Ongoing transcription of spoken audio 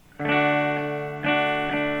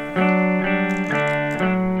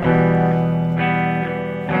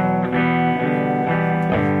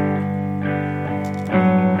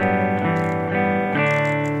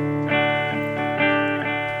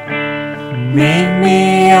Meet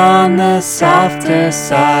me on the softer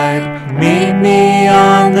side. Meet me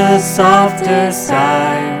on the softer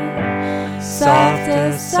side.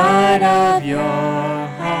 Softer side of your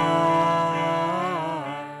heart.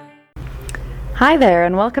 Hi there,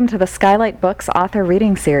 and welcome to the Skylight Books author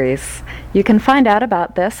reading series. You can find out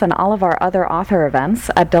about this and all of our other author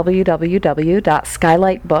events at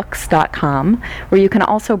www.skylightbooks.com, where you can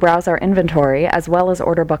also browse our inventory as well as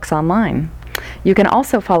order books online. You can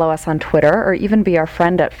also follow us on Twitter or even be our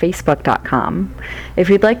friend at facebook.com. If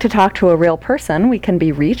you'd like to talk to a real person, we can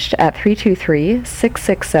be reached at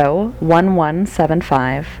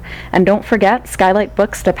 323-660-1175. And don't forget, Skylight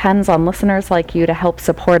Books depends on listeners like you to help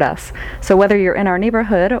support us. So whether you're in our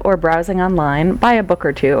neighborhood or browsing online, buy a book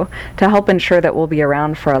or two to help ensure that we'll be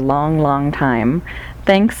around for a long, long time.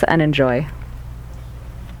 Thanks and enjoy.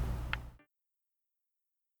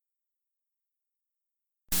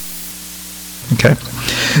 Okay,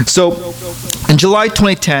 so in July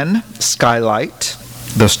 2010, Skylight,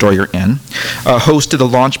 the store you're in, hosted a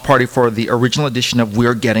launch party for the original edition of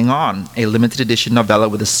We're Getting On, a limited edition novella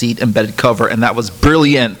with a seed-embedded cover, and that was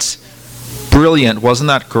brilliant. Brilliant, wasn't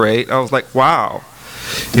that great? I was like, wow.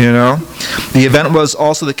 You know, the event was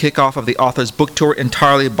also the kickoff of the author's book tour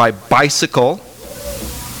entirely by bicycle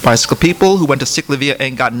people who went to Ciclavia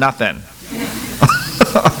and got nothing.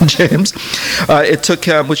 James,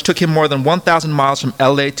 which took him more than 1,000 miles from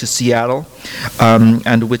LA to Seattle,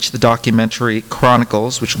 and which the documentary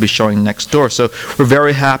chronicles, which will be showing next door. So we're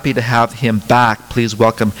very happy to have him back. Please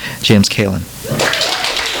welcome James Kaelan.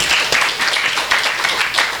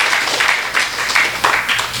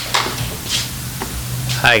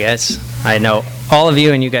 Hi guys, I know all of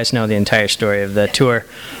you and you guys know the entire story of the tour,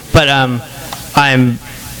 but I'm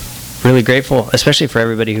really grateful, especially for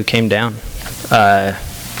everybody who came down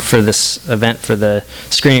for this event, for the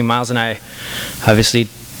screening. Miles and I obviously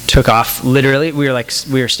took off literally. We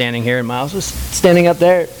were standing here and Miles was standing up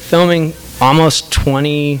there filming almost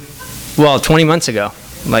 20 months ago.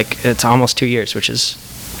 Like, it's almost 2 years, which is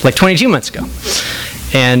like 22 months ago.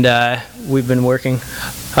 And we've been working.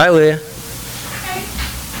 Hi, Leah.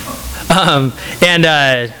 And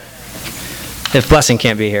if Blessing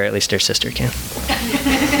can't be here, at least her sister can.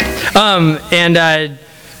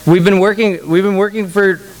 We've been working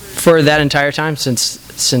for that entire time since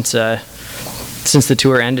the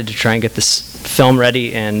tour ended to try and get this film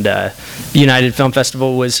ready. And United Film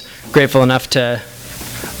Festival was grateful enough to.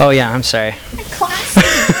 Oh yeah, I'm sorry.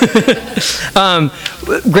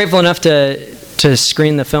 Grateful enough to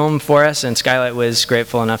screen the film for us, and Skylight was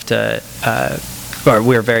grateful enough to. Or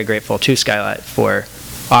we were very grateful to Skylight for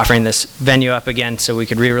offering this venue up again so we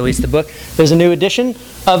could re-release the book. There's a new edition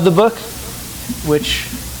of the book, which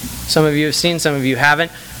some of you have seen, some of you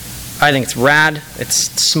haven't. I think it's rad. It's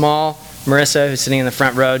small. Marissa, who's sitting in the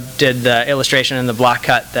front row, did the illustration and the block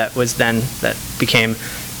cut that became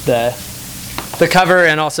the cover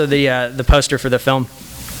and also the poster for the film.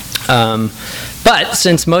 But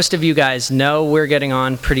since most of you guys know We're Getting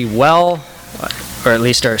On pretty well, or at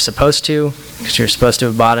least are supposed to, because you're supposed to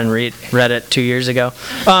have bought and read it 2 years ago.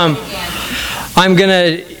 I'm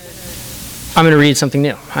gonna read something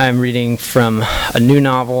new. I'm reading from a new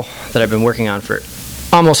novel that I've been working on for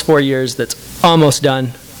almost 4 years. That's almost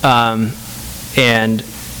done, and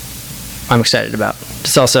I'm excited about.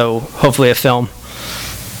 It's also hopefully a film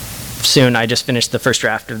soon. I just finished the first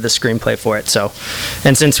draft of the screenplay for it. So,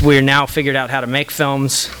 and since we're now figured out how to make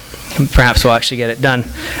films, perhaps we'll actually get it done.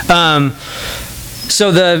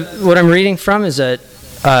 So what I'm reading from is a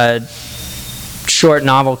short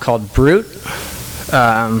novel called Brute.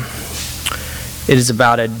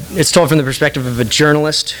 It's told from the perspective of a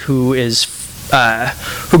journalist who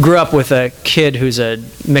grew up with a kid who's a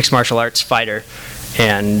mixed martial arts fighter,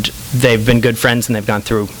 and they've been good friends and they've gone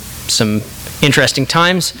through some interesting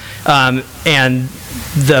times. And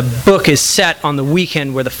the book is set on the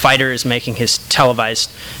weekend where the fighter is making his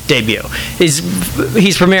televised debut. He's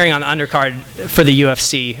premiering on the undercard for the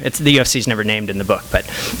UFC. The UFC's never named in the book, but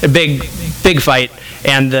a big fight,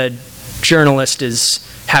 and the journalist is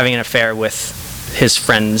having an affair with his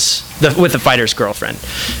friends, with the fighter's girlfriend,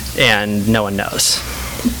 and no one knows.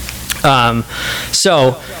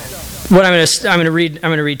 So what I'm going to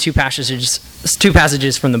read two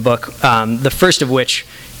passages from the book. The first of which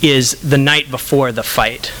is the night before the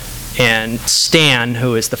fight, and Stan,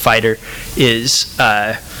 who is the fighter, is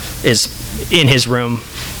in his room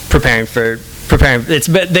preparing.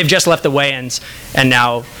 They've just left the weigh-ins, and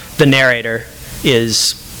now the narrator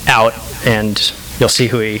is out, and you'll see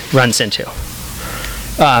who he runs into.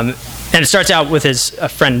 And it starts out with his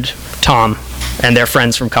friend Tom, and they're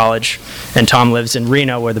friends from college, and Tom lives in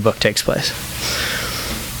Reno, where the book takes place.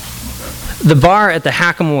 The bar at the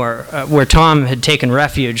Hackamore, where Tom had taken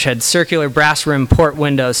refuge, had circular brass-rimmed port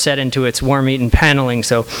windows set into its worm-eaten paneling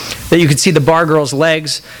so that you could see the bar girls'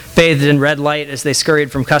 legs bathed in red light as they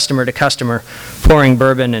scurried from customer to customer, pouring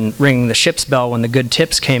bourbon and ringing the ship's bell when the good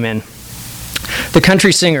tips came in. The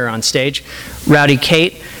country singer on stage, Rowdy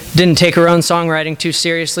Kate, didn't take her own songwriting too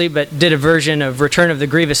seriously, but did a version of Return of the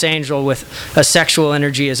Grievous Angel with a sexual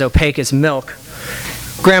energy as opaque as milk.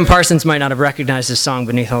 Graham Parsons might not have recognized his song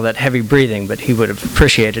beneath all that heavy breathing, but he would have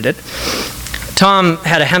appreciated it. Tom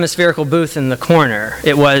had a hemispherical booth in the corner.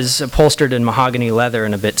 It was upholstered in mahogany leather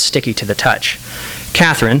and a bit sticky to the touch.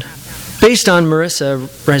 Catherine, based on Marissa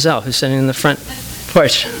Rizel, who's sitting in the front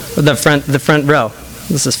porch, the front row.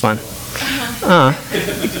 This is fun.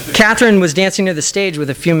 Catherine was dancing near the stage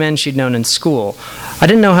with a few men she'd known in school. I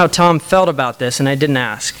didn't know how Tom felt about this, and I didn't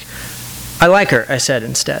ask. I like her, I said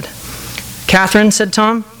instead. Catherine, said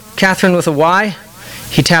Tom. Catherine with a Y?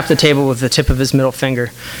 He tapped the table with the tip of his middle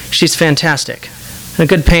finger. She's fantastic. And a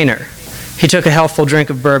good painter. He took a healthful drink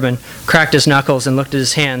of bourbon, cracked his knuckles, and looked at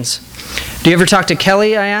his hands. Do you ever talk to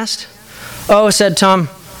Kelly? I asked. Oh, said Tom.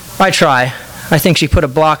 I try. I think she put a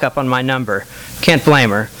block up on my number. Can't blame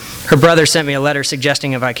her. Her brother sent me a letter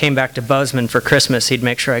suggesting if I came back to Bozeman for Christmas, he'd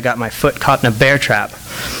make sure I got my foot caught in a bear trap.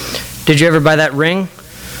 Did you ever buy that ring?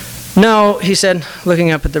 No, he said,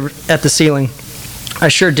 looking up at the ceiling. I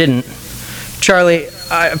sure didn't. Charlie,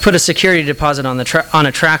 I put a security deposit on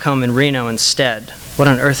a track home in Reno instead. What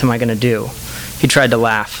on earth am I going to do? He tried to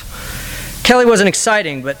laugh. Kelly wasn't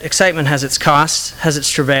exciting, but excitement has its costs, has its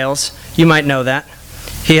travails. You might know that.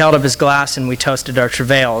 He held up his glass and we toasted our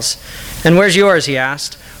travails. And where's yours, he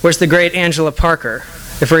asked. Where's the great Angela Parker?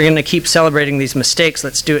 If we're going to keep celebrating these mistakes,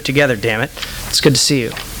 let's do it together, damn it. It's good to see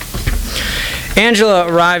you. Angela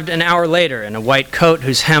arrived an hour later in a white coat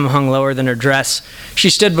whose hem hung lower than her dress. She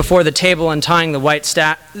stood before the table untying the white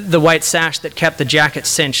sash that kept the jacket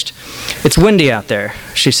cinched. It's windy out there,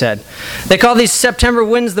 she said. They call these September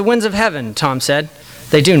winds the winds of heaven, Tom said.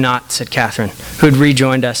 They do not, said Catherine, who had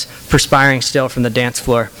rejoined us, perspiring still from the dance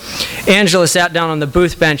floor. Angela sat down on the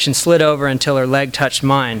booth bench and slid over until her leg touched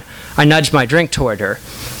mine. I nudged my drink toward her.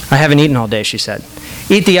 I haven't eaten all day, she said.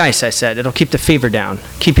 Eat the ice, I said. It'll keep the fever down,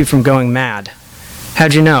 keep you from going mad.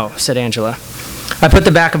 How'd you know? Said Angela. I put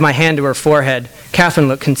the back of my hand to her forehead. Catherine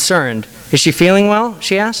looked concerned. Is she feeling well?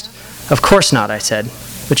 She asked. Of course not, I said,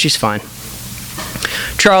 but she's fine.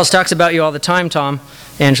 Charles talks about you all the time, Tom,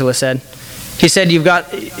 Angela said. He said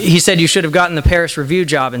you should have gotten the Paris Review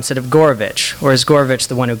job instead of Gorovitch, or is Gorovitch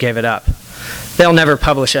the one who gave it up? They'll never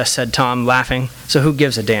publish us, said Tom, laughing, so who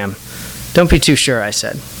gives a damn? Don't be too sure, I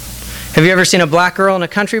said. Have you ever seen a black girl in a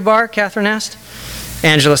country bar? Catherine asked.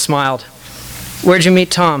 Angela smiled. Where'd you meet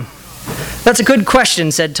Tom? That's a good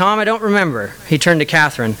question, said Tom. I don't remember. He turned to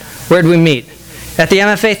Catherine. Where'd we meet? At the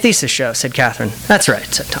MFA thesis show, said Catherine. That's right,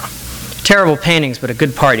 said Tom. Terrible paintings, but a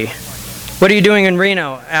good party. What are you doing in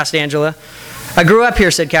Reno? Asked Angela. I grew up here,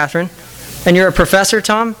 said Catherine. And you're a professor,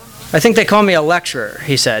 Tom? I think they call me a lecturer,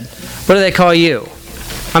 he said. What do they call you?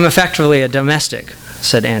 I'm effectively a domestic,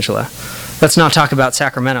 said Angela. Let's not talk about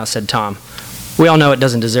Sacramento, said Tom. We all know it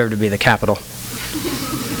doesn't deserve to be the capital.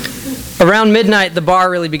 Around midnight, the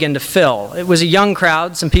bar really began to fill. It was a young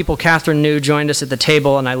crowd. Some people Catherine knew joined us at the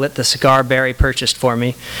table, and I lit the cigar Barry purchased for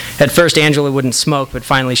me. At first, Angela wouldn't smoke, but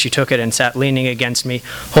finally she took it and sat leaning against me,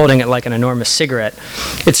 holding it like an enormous cigarette.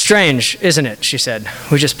 It's strange, isn't it? She said.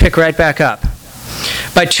 We just pick right back up.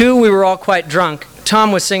 By 2, we were all quite drunk.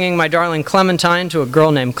 Tom was singing My Darling Clementine to a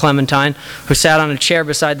girl named Clementine who sat on a chair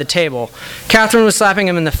beside the table. Catherine was slapping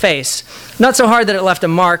him in the face. Not so hard that it left a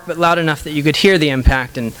mark, but loud enough that you could hear the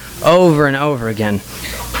impact and over again.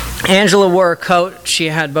 Angela wore a coat. She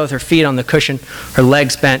had both her feet on the cushion, her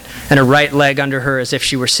legs bent, and her right leg under her as if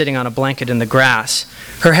she were sitting on a blanket in the grass.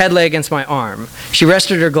 Her head lay against my arm. She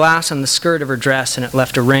rested her glass on the skirt of her dress, and it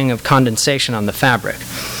left a ring of condensation on the fabric.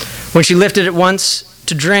 When she lifted it once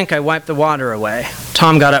to drink, I wiped the water away.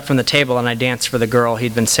 Tom got up from the table and I danced for the girl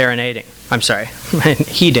he'd been serenading. I'm sorry,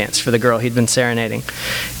 he danced for the girl he'd been serenading.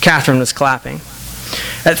 Catherine was clapping.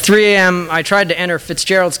 At 3 a.m., I tried to enter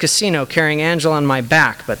Fitzgerald's casino carrying Angela on my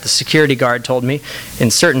back, but the security guard told me,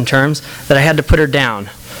 in certain terms, that I had to put her down.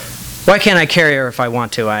 Why can't I carry her if I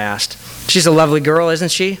want to, I asked. She's a lovely girl,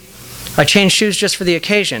 isn't she? I changed shoes just for the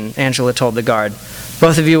occasion, Angela told the guard.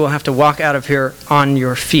 Both of you will have to walk out of here on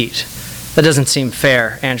your feet. That doesn't seem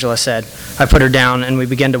fair, Angela said. I put her down and we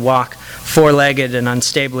began to walk, four-legged and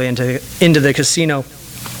unstably into the casino.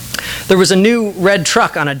 There was a new red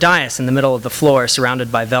truck on a dais in the middle of the floor,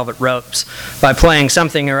 surrounded by velvet ropes. By playing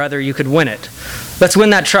something or other, you could win it. Let's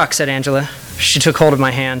win that truck, said Angela. She took hold of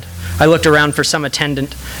my hand. I looked around for some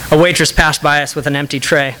attendant. A waitress passed by us with an empty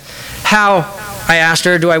tray. How, I asked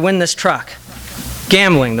her, do I win this truck?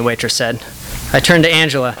 Gambling, the waitress said. I turned to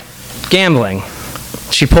Angela. Gambling.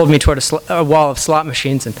 She pulled me toward a wall of slot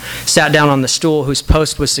machines and sat down on the stool whose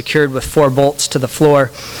post was secured with 4 bolts to the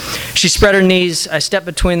floor. She spread her knees. I stepped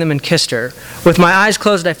between them and kissed her. With my eyes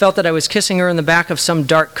closed, I felt that I was kissing her in the back of some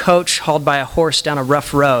dark coach hauled by a horse down a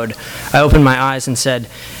rough road. I opened my eyes and said,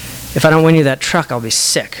 if I don't win you that truck, I'll be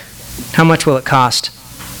sick. How much will it cost?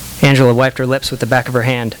 Angela wiped her lips with the back of her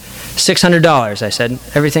hand. $600, I said.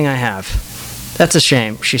 Everything I have. That's a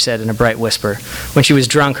shame, she said in a bright whisper. When she was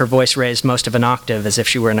drunk, her voice raised most of an octave, as if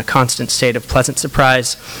she were in a constant state of pleasant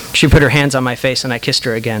surprise. She put her hands on my face, and I kissed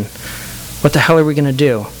her again. What the hell are we going to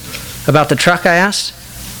do? About the truck, I asked?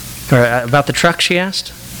 Or about the truck, she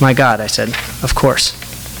asked? My God, I said. Of course.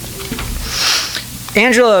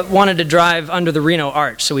 Angela wanted to drive under the Reno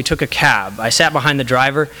Arch, so we took a cab. I sat behind the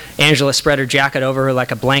driver. Angela spread her jacket over her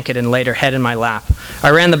like a blanket and laid her head in my lap.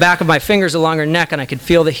 I ran the back of my fingers along her neck, and I could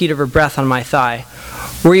feel the heat of her breath on my thigh.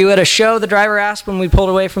 Were you at a show, the driver asked when we pulled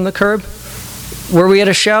away from the curb. Were we at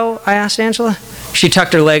a show, I asked Angela. She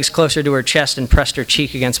tucked her legs closer to her chest and pressed her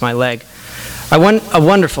cheek against my leg. I won a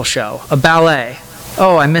wonderful show, a ballet.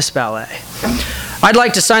 Oh, I miss ballet. I'd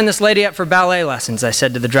like to sign this lady up for ballet lessons, I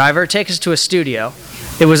said to the driver. Take us to a studio.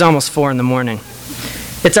 It was almost 4 a.m.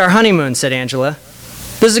 It's our honeymoon, said Angela.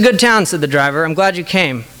 This is a good town, said the driver. I'm glad you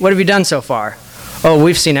came. What have you done so far? Oh,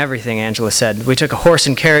 we've seen everything, Angela said. We took a horse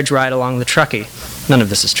and carriage ride along the Truckee. None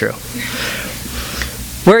of this is true.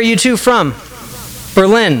 Where are you two from?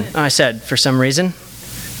 Berlin, I said, for some reason.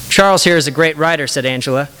 Charles here is a great writer, said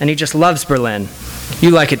Angela, and he just loves Berlin.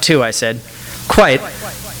 You like it too, I said. Quite.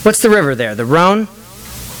 What's the river there, the Rhone?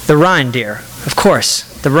 The Rhine, dear. Of course,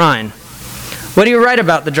 the Rhine. What do you write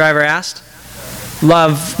about, the driver asked.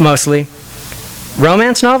 Love, mostly.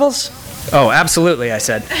 Romance novels? Oh, absolutely, I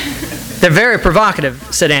said. They're very provocative,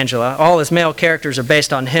 said Angela. All his male characters are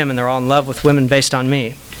based on him, and they're all in love with women based on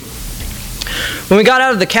me. When we got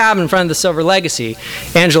out of the cab in front of the Silver Legacy,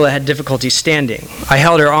 Angela had difficulty standing. I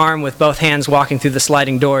held her arm with both hands walking through the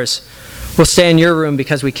sliding doors. We'll stay in your room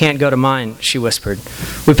because we can't go to mine, she whispered.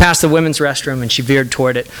 We passed the women's restroom and she veered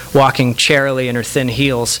toward it, walking charily in her thin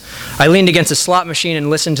heels. I leaned against a slot machine and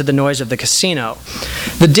listened to the noise of the casino.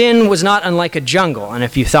 The din was not unlike a jungle, and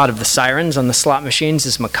if you thought of the sirens on the slot machines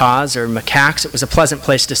as macaws or macaques, it was a pleasant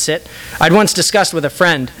place to sit. I'd once discussed with a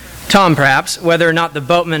friend, Tom perhaps, whether or not the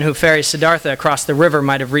boatman who ferries Siddhartha across the river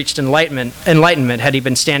might have reached enlightenment had he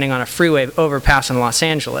been standing on a freeway overpass in Los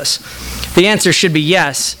Angeles. The answer should be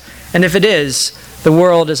yes. And if it is, the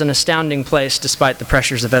world is an astounding place despite the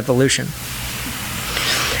pressures of evolution.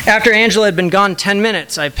 After Angela had been gone 10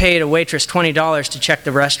 minutes, I paid a waitress $20 to check the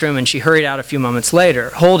restroom, and she hurried out a few moments later,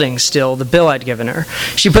 holding still the bill I'd given her.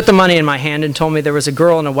 She put the money in my hand and told me there was a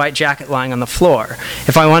girl in a white jacket lying on the floor.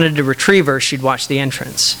 If I wanted to retrieve her, she'd watch the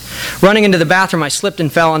entrance. Running into the bathroom, I slipped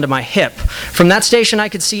and fell onto my hip. From that station, I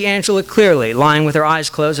could see Angela clearly, lying with her eyes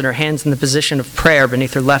closed and her hands in the position of prayer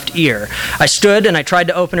beneath her left ear. I stood and I tried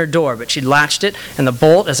to open her door, but she'd latched it, and the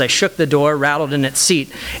bolt, as I shook the door, rattled in its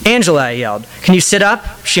seat. Angela, I yelled, can you sit up?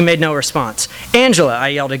 She made no response. Angela, I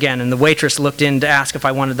yelled again, and the waitress looked in to ask if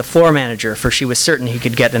I wanted the floor manager, for she was certain he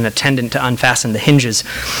could get an attendant to unfasten the hinges.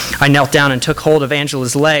 I knelt down and took hold of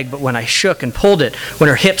Angela's leg, but when I shook and pulled it, when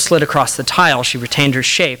her hip slid across the tile, she retained her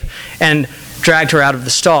shape and dragged her out of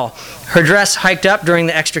the stall. Her dress hiked up during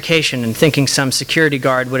the extrication, and thinking some security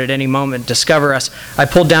guard would at any moment discover us, I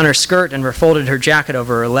pulled down her skirt and refolded her jacket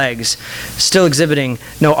over her legs, still exhibiting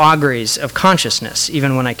no auguries of consciousness.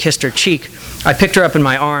 Even when I kissed her cheek, I picked her up in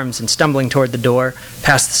my arms, and stumbling toward the door,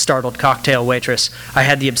 past the startled cocktail waitress, I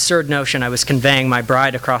had the absurd notion I was conveying my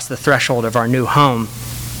bride across the threshold of our new home.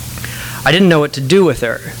 I didn't know what to do with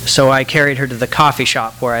her, so I carried her to the coffee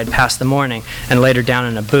shop where I had passed the morning and laid her down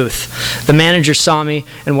in a booth. The manager saw me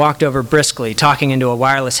and walked over briskly, talking into a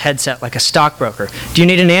wireless headset like a stockbroker. Do you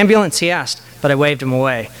need an ambulance? He asked, but I waved him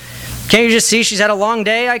away. Can't you just see she's had a long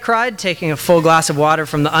day? I cried, taking a full glass of water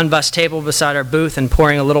from the unbussed table beside our booth and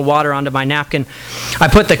pouring a little water onto my napkin. I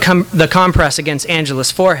put the compress against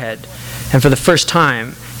Angela's forehead, and for the first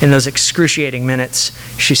time in those excruciating minutes,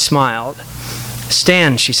 she smiled.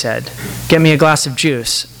 Stan, she said, get me a glass of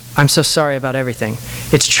juice. I'm so sorry about everything.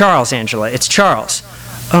 It's Charles, Angela, it's Charles.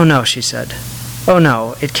 Oh no, she said. Oh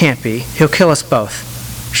no, it can't be. He'll kill us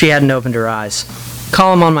both. She hadn't opened her eyes.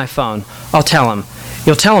 Call him on my phone. I'll tell him.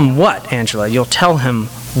 You'll tell him what, Angela? You'll tell him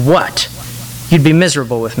what? You'd be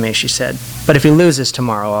miserable with me, she said. But if he loses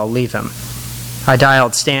tomorrow, I'll leave him. I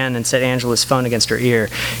dialed Stan and set Angela's phone against her ear.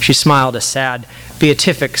 She smiled a sad,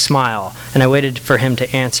 beatific smile, and I waited for him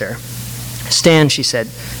to answer. "Stan," she said.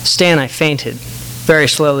 "Stan, I fainted." Very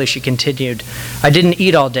slowly she continued, "I didn't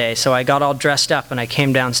eat all day, so I got all dressed up and I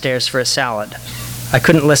came downstairs for a salad." I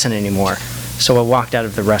couldn't listen anymore, so I walked out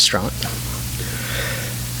of the restaurant.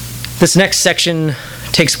 This next section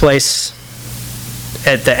takes place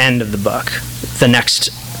at the end of the book.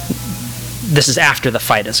 This is after the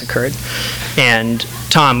fight has occurred. And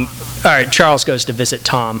Charles goes to visit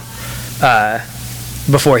Tom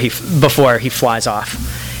before he flies off.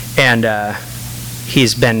 And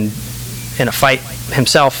he's been in a fight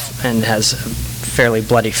himself and has a fairly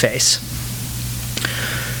bloody face.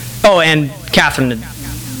 Oh, and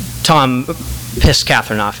Tom pissed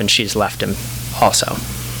Catherine off and she's left him also.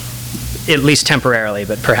 At least temporarily,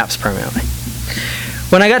 but perhaps permanently.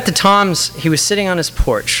 When I got to Tom's, he was sitting on his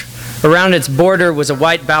porch. Around its border was a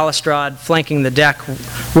white balustrade. Flanking the deck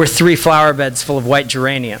were 3 flower beds full of white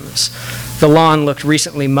geraniums. The lawn looked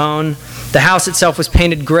recently mown. The house itself was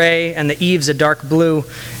painted gray and the eaves a dark blue.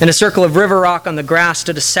 In a circle of river rock on the grass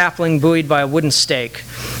stood a sapling buoyed by a wooden stake.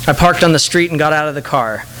 I parked on the street and got out of the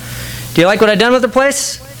car. "Do you like what I've done with the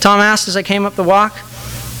place?" Tom asked as I came up the walk.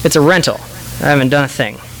 "It's a rental. I haven't done a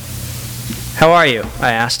thing." "How are you?"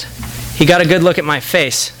 I asked. He got a good look at my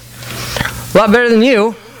face. "A lot better than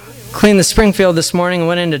you. Cleaned the Springfield this morning and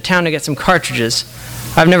went into town to get some cartridges.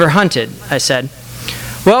 I've never hunted," I said.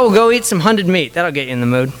 "Well, we'll go eat some hunted meat. That'll get you in the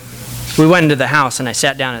mood." We went into the house and I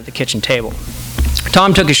sat down at the kitchen table.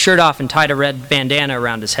 Tom took his shirt off and tied a red bandana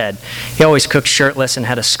around his head. He always cooked shirtless and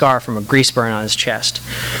had a scar from a grease burn on his chest.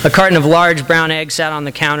 A carton of large brown eggs sat on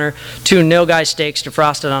the counter, 2 nilgai steaks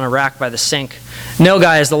defrosted on a rack by the sink.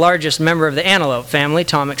 Nilgai is the largest member of the antelope family,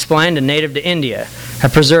 Tom explained, and native to India. A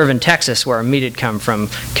preserve in Texas where meat had come from,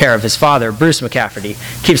 care of his father, Bruce McCafferty,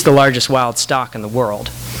 keeps the largest wild stock in the world.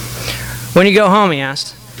 "When you go home?" he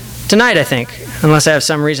asked. "Tonight, I think, unless I have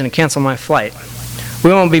some reason to cancel my flight.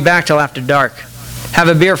 We won't be back till after dark. Have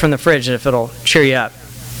a beer from the fridge if it'll cheer you up."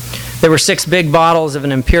 There were 6 big bottles of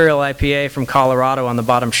an Imperial IPA from Colorado on the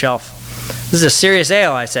bottom shelf. "This is a serious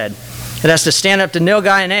ale," I said. "It has to stand up to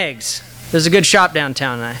nilgai and eggs. There's a good shop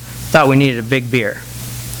downtown, and I thought we needed a big beer."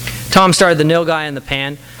 Tom started the nilgai in the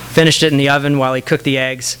pan, finished it in the oven while he cooked the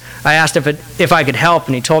eggs. I asked if I could help,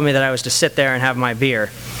 and he told me that I was to sit there and have my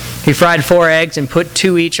beer. He fried 4 eggs and put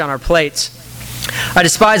 2 each on our plates. "I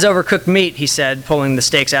despise overcooked meat," he said, pulling the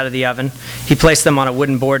steaks out of the oven. He placed them on a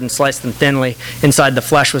wooden board and sliced them thinly. Inside the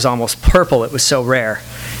flesh was almost purple. It was so rare.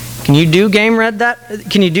 Can you do game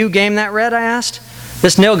that red?" I asked.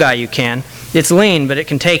 "This nilgai you can. It's lean, but it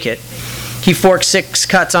can take it." He forked 6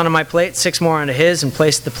 cuts onto my plate, 6 more onto his, and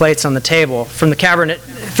placed the plates on the table. From the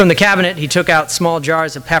cabinet, he took out small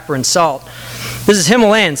jars of pepper and salt. "This is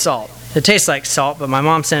Himalayan salt. It tastes like salt, but my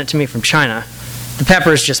mom sent it to me from China. The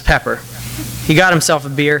pepper is just pepper." He got himself a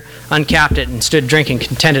beer, uncapped it, and stood drinking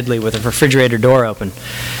contentedly with the refrigerator door open.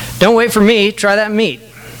 "Don't wait for me. Try that meat."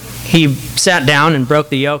 He sat down and broke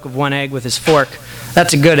the yolk of 1 egg with his fork.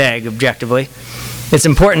 "That's a good egg," objectively. "It's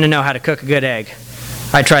important to know how to cook a good egg."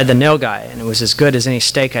 I tried the nilgai, and it was as good as any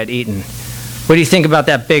steak I'd eaten. What do you think about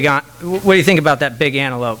that big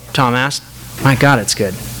antelope?" Tom asked. "My God, it's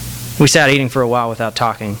good." We sat eating for a while without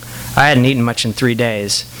talking. I hadn't eaten much in 3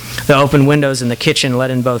 days. The open windows in the kitchen let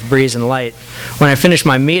in both breeze and light. When I finished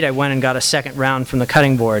my meat, I went and got a second round from the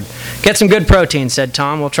cutting board. "Get some good protein," said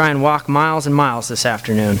Tom. "We'll try and walk miles and miles this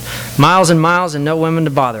afternoon. Miles and miles and no women to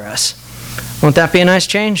bother us. Won't that be a nice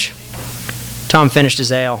change?" Tom finished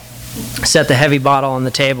his ale, set the heavy bottle on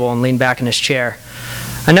the table, and leaned back in his chair.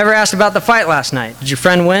 "I never asked about the fight last night. Did your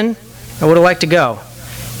friend win? I would have liked to go."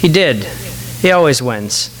 "He did. He always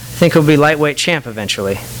wins. I think he'll be lightweight champ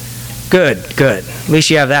eventually." Good. At least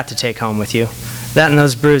you have that to take home with you. That and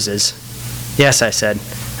those bruises." "Yes," I said,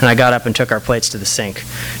 and I got up and took our plates to the sink.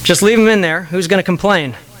 "Just leave them in there. Who's going to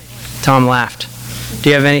complain?" Tom laughed. "Do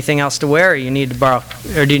you have anything else to wear, or do you need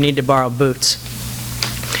to borrow boots?"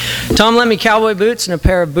 Tom lent me cowboy boots and a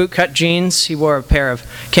pair of boot-cut jeans. He wore a pair of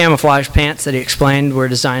camouflage pants that he explained were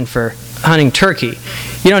designed for hunting turkey.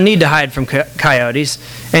 You don't need to hide from coyotes.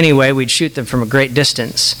 Anyway, we'd shoot them from a great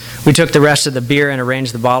distance. We took the rest of the beer and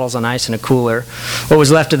arranged the bottles on ice in a cooler. What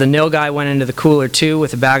was left of the nilgai went into the cooler too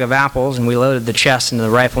with a bag of apples, and we loaded the chest and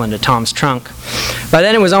the rifle into Tom's trunk. By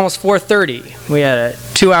then it was almost 4:30. We had a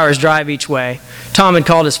 2 hours drive each way. Tom had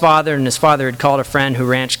called his father, and his father had called a friend who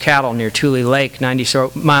ranched cattle near Tule Lake,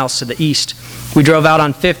 90 miles to the east. We drove out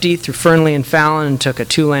on 50 through Fernley and Fallon and took a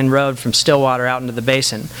 2-lane road from Stillwater out into the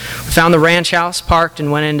basin. We found the ranch house, parked,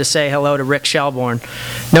 and went in to say hello to Rick Shelbourne.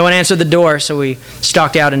 No one answered the door, so we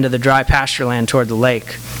stalked out into the dry pasture land toward the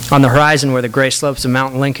lake. On the horizon were the gray slopes of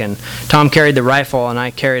Mount Lincoln. Tom carried the rifle, and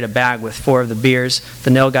I carried a bag with 4 of the beers,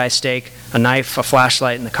 the nilgai steak, a knife, a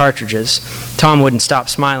flashlight, and the cartridges. Tom wouldn't stop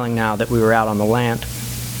smiling now that we were out on the land.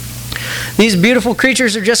 "These beautiful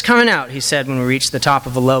creatures are just coming out," he said when we reached the top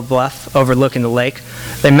of a low bluff overlooking the lake.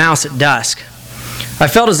 "They mouse at dusk." I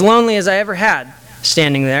felt as lonely as I ever had,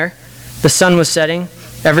 standing there. The sun was setting.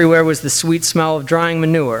 Everywhere was the sweet smell of drying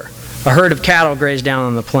manure. A herd of cattle grazed down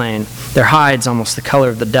on the plain, their hides almost the color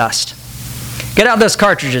of the dust. "Get out those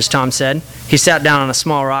cartridges," Tom said. He sat down on a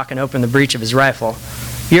small rock and opened the breech of his rifle.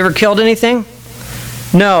 "You ever killed anything?"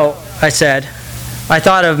 "No," I said. I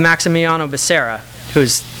thought of Maximiano Becerra,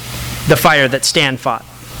 who's the fighter that Stan fought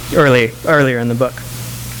earlier in the book.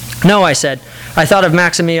 "No," I said. I thought of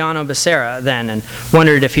Maximiano Becerra then and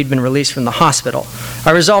wondered if he'd been released from the hospital.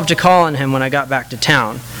 I resolved to call on him when I got back to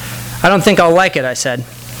town. "I don't think I'll like it," I said.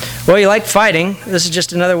 "Well, you like fighting. This is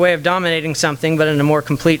just another way of dominating something, but in a more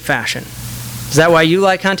complete fashion." "Is that why you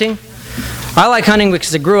like hunting?" "I like hunting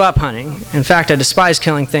because I grew up hunting. In fact, I despise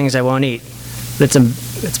killing things I won't eat. But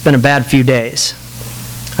it's been a bad few days."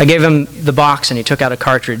 I gave him the box and he took out a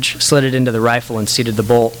cartridge, slid it into the rifle, and seated the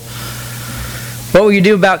bolt. "What will you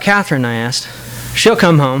do about Catherine?" I asked. "She'll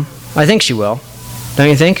come home. I think she will. Don't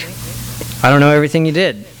you think?" "I don't know everything you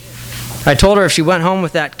did." "I told her if she went home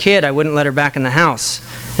with that kid, I wouldn't let her back in the house.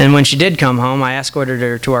 And when she did come home, I escorted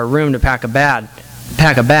her to our room to pack a bag.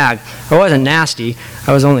 I wasn't nasty.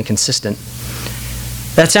 I was only consistent."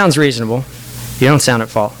 "That sounds reasonable. You don't sound at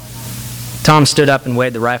fault." Tom stood up and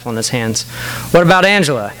weighed the rifle in his hands. "What about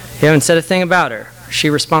Angela? You haven't said a thing about her. Is she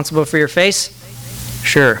responsible for your face?"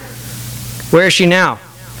 "Sure." "Where is she now?"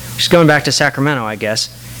 "She's going back to Sacramento, I guess.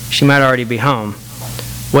 She might already be home."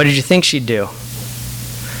 "What did you think she'd do?"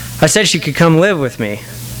 "I said she could come live with me."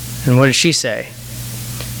 "And what did she say?"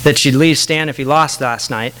 "That she'd leave Stan if he lost last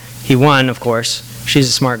night. He won, of course. She's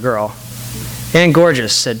a smart girl." "And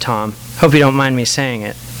gorgeous," said Tom. "Hope you don't mind me saying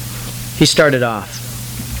it." He started off.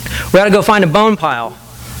 "We ought to go find a bone pile."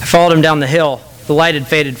 I followed him down the hill. The light had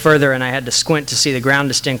faded further, and I had to squint to see the ground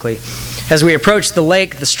distinctly. As we approached the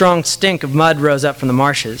lake, the strong stink of mud rose up from the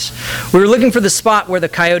marshes. We were looking for the spot where the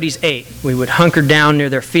coyotes ate. We would hunker down near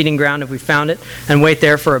their feeding ground if we found it, and wait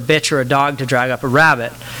there for a bitch or a dog to drag up a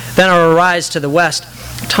rabbit. Then on a rise to the west,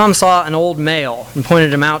 Tom saw an old male and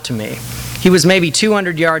pointed him out to me. He was maybe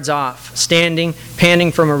 200 yards off, standing,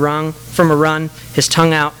 panting from a run, his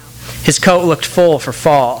tongue out. His coat looked full for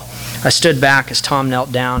fall. I stood back as Tom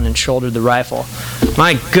knelt down and shouldered the rifle.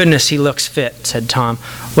 "My goodness, he looks fit," said Tom.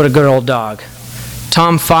 "What a good old dog."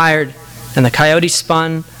 Tom fired, and the coyote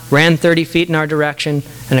spun, ran 30 feet in our direction,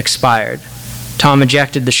 and expired. Tom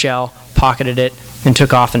ejected the shell, pocketed it, and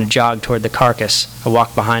took off in a jog toward the carcass. I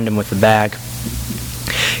walked behind him with the bag.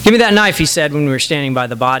 "Give me that knife," he said when we were standing by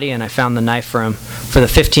the body, and I found the knife for him. For the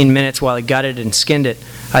 15 minutes while he gutted and skinned it,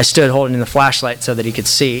 I stood holding the flashlight so that he could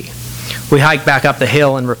see. We hiked back up the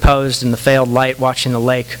hill and reposed in the failed light watching the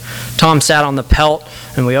lake. Tom sat on the pelt,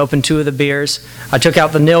 and we opened 2 of the beers. I took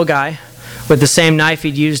out the nilgai. With the same knife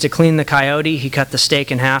he'd used to clean the coyote, he cut the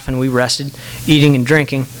steak in half, and we rested, eating and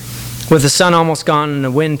drinking. With the sun almost gone and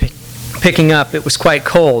the wind picking up, it was quite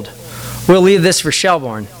cold. "We'll leave this for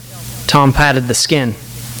Shelbourne." Tom patted the skin.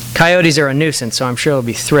 "Coyotes are a nuisance, so I'm sure he'll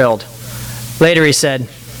be thrilled." Later he said,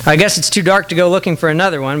 "I guess it's too dark to go looking for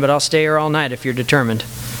another one, but I'll stay here all night if you're determined."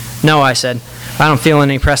 "No," I said. "I don't feel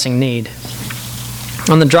any pressing need."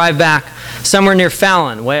 On the drive back, somewhere near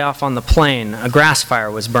Fallon, way off on the plain, a grass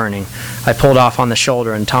fire was burning. I pulled off on the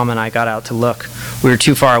shoulder, and Tom and I got out to look. We were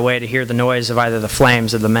too far away to hear the noise of either the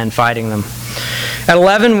flames or the men fighting them. At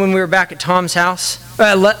 11, we were back at Tom's house.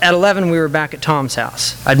 I'd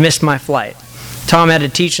missed my flight. Tom had to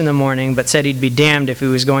teach in the morning, but said he'd be damned if he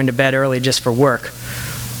was going to bed early just for work.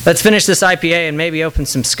 "Let's finish this IPA and maybe open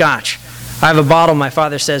some scotch. I have a bottle my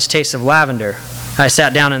father says tastes of lavender." I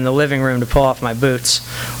sat down in the living room to pull off my boots.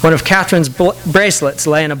 One of Catherine's bracelets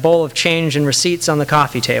lay in a bowl of change and receipts on the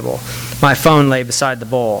coffee table. My phone lay beside the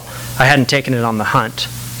bowl. I hadn't taken it on the hunt.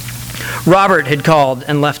 Robert had called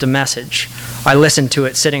and left a message. I listened to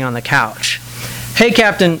it sitting on the couch. "Hey,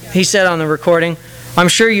 Captain," he said on the recording. "I'm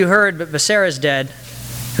sure you heard, but Becerra's dead.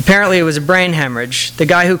 Apparently it was a brain hemorrhage. The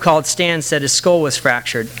guy who called Stan said his skull was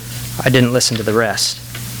fractured." I didn't listen to the rest.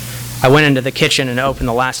 I went into the kitchen and opened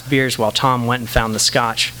the last beers while Tom went and found the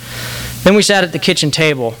scotch. Then we sat at the kitchen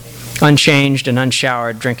table, unchanged and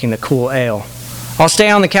unshowered, drinking the cool ale. "I'll stay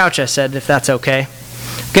on the couch," I said, "if that's okay."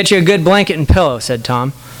 "Get you a good blanket and pillow," said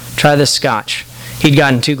Tom. "Try this scotch." He'd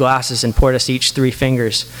gotten 2 glasses and poured us each 3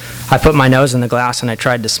 fingers. I put my nose in the glass and I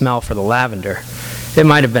tried to smell for the lavender. It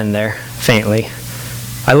might have been there, faintly.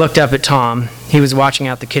 I looked up at Tom. He was watching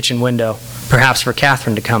out the kitchen window, perhaps for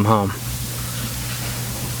Catherine to come home.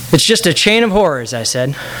 "It's just a chain of horrors," I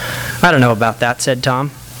said. "I don't know about that," said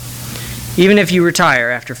Tom. Even if you retire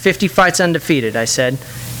after 50 fights undefeated, I said,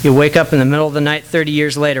 you'll wake up in the middle of the night 30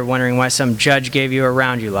 years later wondering why some judge gave you a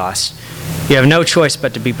round you lost. You have no choice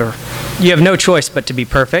but to be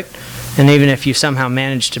perfect, and even if you somehow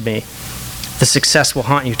manage to be, the success will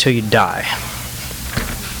haunt you till you die.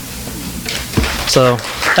 So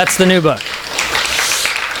that's the new book.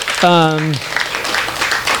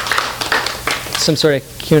 Some sort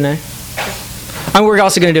of Q&A. We're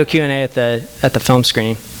also going to do a Q&A at the film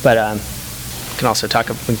screening, but we can talk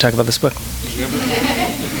about this book.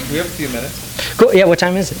 We have a few minutes. Cool. Yeah. What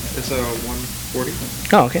time is it? It's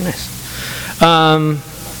 1:40. Oh, okay, nice. I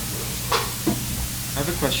have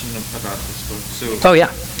a question about this book. So. Oh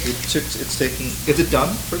yeah. It's taking. Is it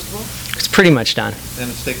done? First of all. It's pretty much done. And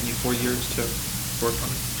it's taken you 4 years to work on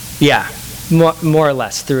it. Yeah, more or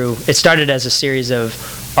less. It started as a series of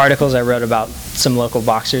articles I wrote about some local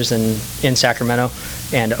boxers in Sacramento,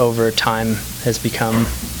 and over time has become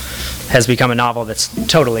a novel that's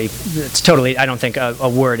totally. I don't think a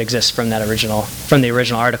word exists from the original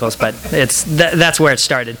articles, but that's where it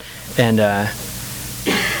started, and and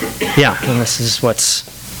this is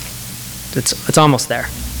it's almost there.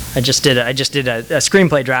 I just did a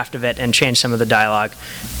screenplay draft of it and changed some of the dialogue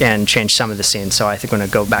and changed some of the scenes. So I think I'm going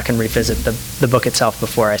to go back and revisit the book itself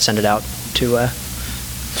before I send it out to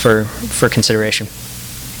for consideration.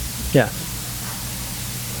 Yeah.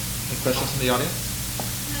 Any questions from the audience?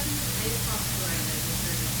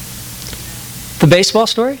 The baseball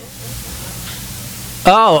story?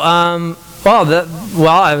 Oh,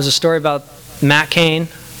 it was a story about Matt Cain,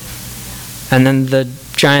 and then the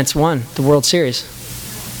Giants won the World Series.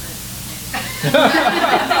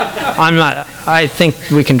 I think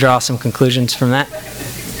we can draw some conclusions from that.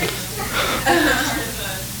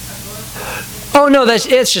 Oh no, that's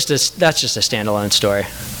just a standalone story.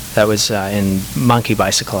 That was in Monkey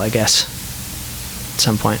Bicycle, I guess, at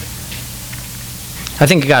some point. I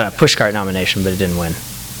think it got a pushcart nomination, but it didn't win.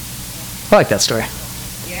 I like that story.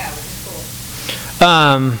 Yeah, it was cool.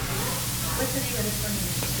 What's the name of this one?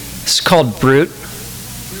 It's called Brute.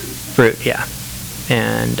 Brute, yeah.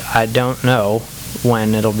 And I don't know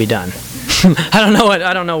when it'll be done.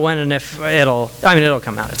 I don't know when and if it'll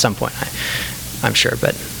come out at some point. I'm sure,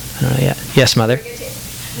 but I don't know yet. Yes, Mother.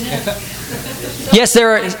 Yes,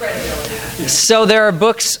 there are. So there are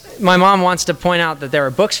books. My mom wants to point out that there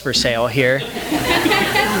are books for sale here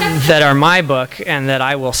that are my book, and that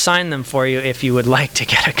I will sign them for you if you would like to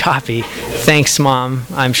get a copy. Thanks, Mom.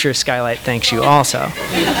 I'm sure Skylight thanks you also.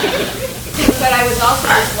 But I was also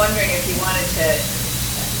just wondering if you wanted to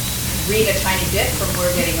read a tiny bit from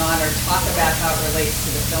We're Getting On, or talk about how it relates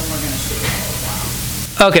to the film we're going to see in a little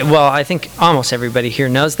while. Okay, well, I think almost everybody here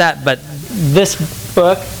knows that, but this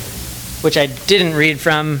book, which I didn't read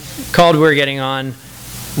from, called We're Getting On,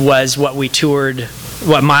 was what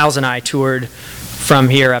Miles and I toured from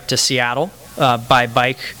here up to Seattle by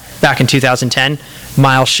bike back in 2010.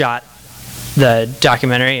 Miles shot the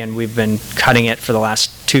documentary, and we've been cutting it for the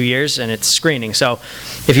last 2 years, and it's screening. So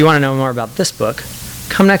if you want to know more about this book,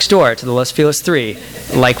 come next door to the Los Feliz 3,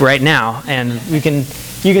 like right now, and you can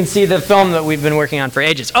see the film that we've been working on for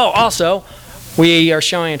ages. Oh, also, we are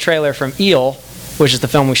showing a trailer from Eel, which is the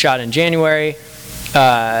film we shot in January,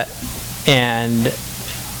 and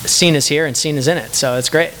Scene is here, and Scene is in it, so it's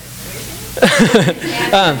great.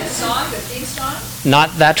 And the song, the theme song?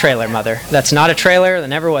 Not that trailer, Mother. That's not a trailer. There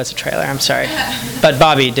never was a trailer. I'm sorry. But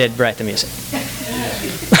Bobby did write the music.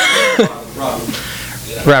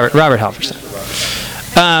 Robert Halverson.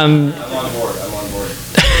 I'm on board.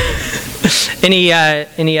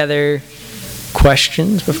 Any other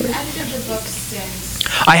questions before? The editor of the book since...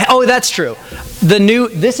 Oh, that's true.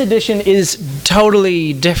 This edition is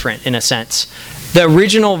totally different in a sense. The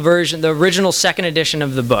original version, the original second edition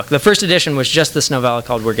of the book, the first edition was just this novella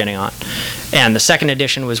called We're Getting On. And the second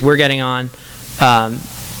edition was We're Getting On,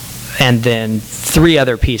 and then 3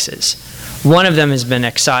 other pieces. One of them has been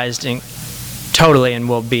excised totally and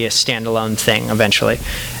will be a standalone thing eventually.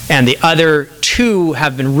 And the other 2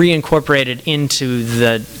 have been reincorporated into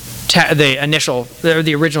the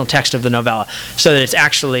original text of the novella, so that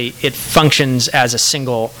it functions as a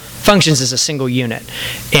single unit,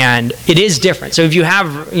 and it is different. So if you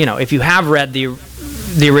have read the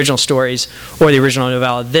original stories or the original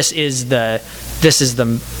novella, this is the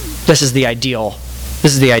ideal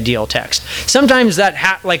text. Sometimes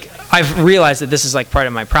I've realized that this is like part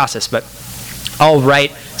of my process, but I'll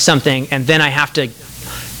write something and then I have to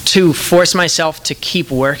force myself to keep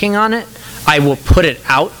working on it. I will put it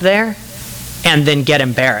out there and then get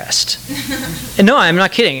embarrassed. And no, I'm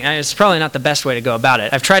not kidding. It's probably not the best way to go about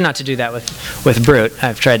it. I've tried not to do that with Brute.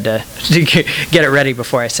 I've tried to get it ready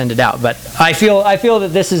before I send it out. But I feel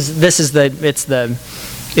that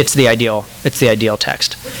it's the ideal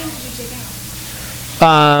text. Which one did you take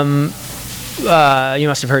out? You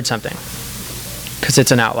must have heard something, because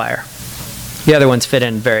it's an outlier. The other ones fit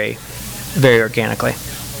in very, very organically.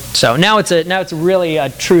 So now it's really a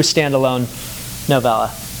true standalone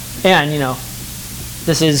novella, and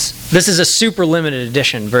this is a super limited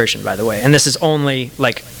edition version, by the way, and this is only,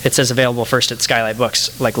 like, it says available first at Skylight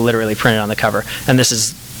Books, like literally printed on the cover, and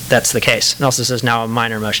that's the case. It also says now a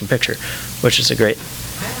minor motion picture, which is a great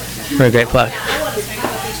plug.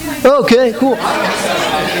 Okay, cool.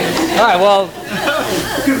 All right, well,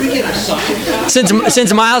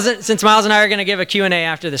 since Miles and I are going to give a Q&A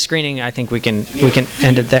after the screening, I think we can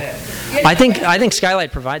end it there. I think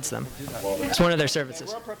Skylight provides them. It's one of their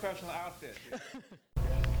services.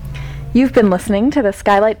 You've been listening to the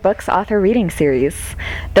Skylight Books Author Reading Series.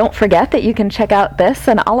 Don't forget that you can check out this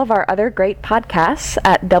and all of our other great podcasts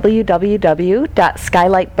at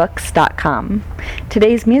www.skylightbooks.com.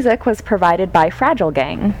 Today's music was provided by Fragile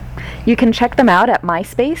Gang. You can check them out at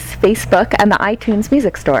MySpace, Facebook, and the iTunes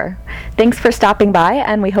Music Store. Thanks for stopping by,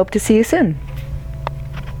 and we hope to see you soon.